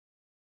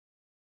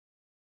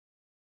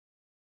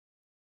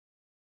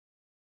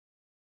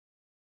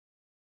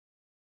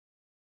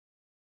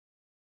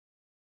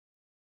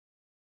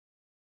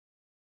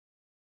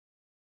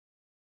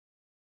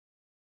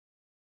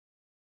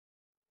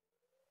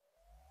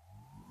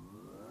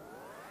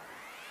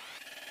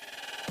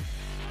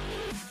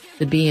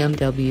The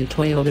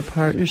BMW-Toyota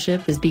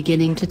partnership is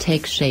beginning to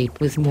take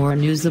shape with more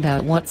news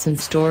about what's in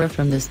store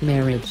from this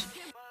marriage.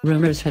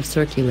 Rumors have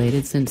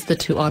circulated since the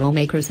two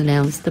automakers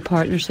announced the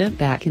partnership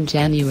back in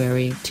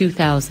January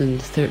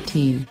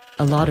 2013,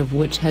 a lot of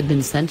which had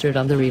been centered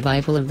on the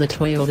revival of the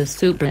Toyota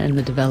Supra and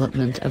the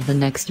development of the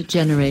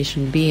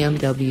next-generation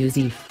BMW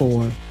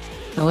Z4.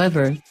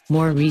 However,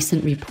 more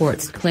recent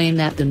reports claim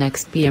that the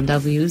next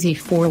BMW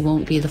Z4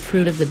 won't be the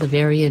fruit of the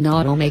Bavarian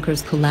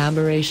automaker's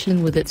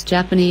collaboration with its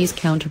Japanese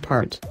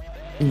counterpart.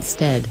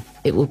 Instead,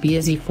 it will be a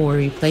Z4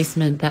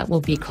 replacement that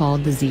will be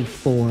called the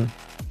Z4.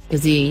 The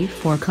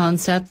Z4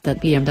 concept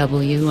that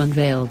BMW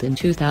unveiled in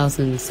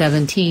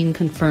 2017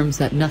 confirms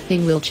that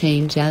nothing will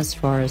change as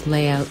far as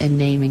layout and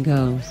naming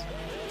goes.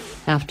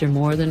 After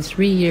more than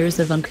 3 years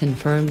of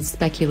unconfirmed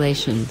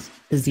speculations,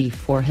 the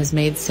Z4 has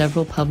made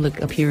several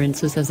public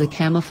appearances as a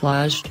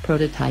camouflaged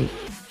prototype.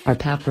 Our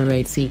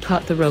paparazzi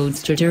caught the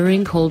Roadster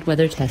during cold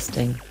weather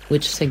testing,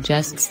 which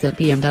suggests that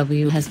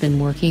BMW has been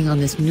working on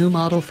this new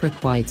model for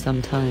quite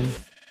some time.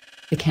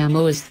 The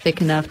camo is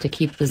thick enough to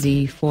keep the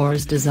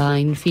Z4's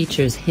design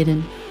features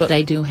hidden, but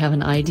I do have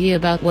an idea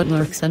about what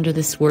lurks under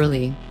the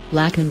swirly,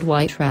 black and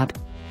white wrap.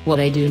 What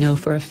I do know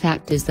for a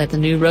fact is that the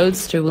new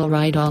Roadster will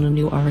ride on a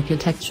new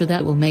architecture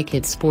that will make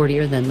it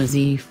sportier than the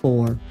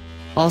Z4.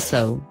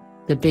 Also,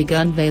 the big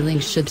unveiling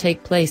should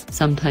take place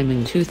sometime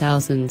in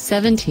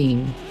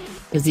 2017.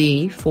 The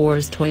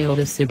Z4's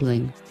Toyota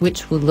sibling,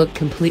 which will look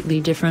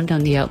completely different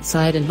on the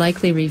outside and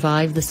likely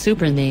revive the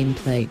Supra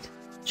nameplate,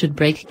 should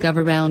break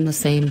around the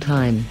same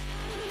time.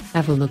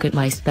 Have a look at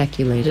my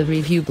speculative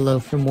review below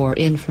for more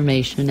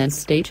information and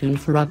stay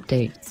tuned for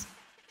updates.